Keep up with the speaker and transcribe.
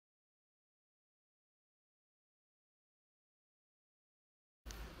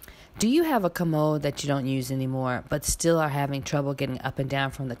Do you have a commode that you don't use anymore but still are having trouble getting up and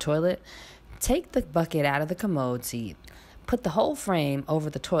down from the toilet? Take the bucket out of the commode seat. Put the whole frame over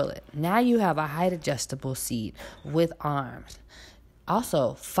the toilet. Now you have a height adjustable seat with arms.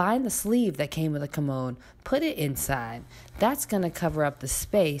 Also, find the sleeve that came with the commode, put it inside. That's going to cover up the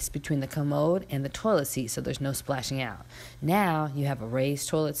space between the commode and the toilet seat so there's no splashing out. Now you have a raised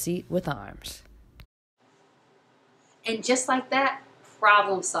toilet seat with arms. And just like that,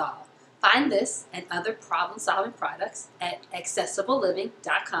 problem solved. Find this and other problem-solving products at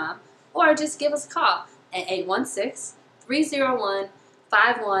accessibleliving.com or just give us a call at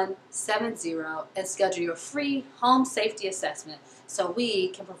 816-301-5170 and schedule your free home safety assessment so we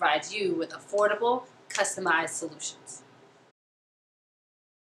can provide you with affordable, customized solutions.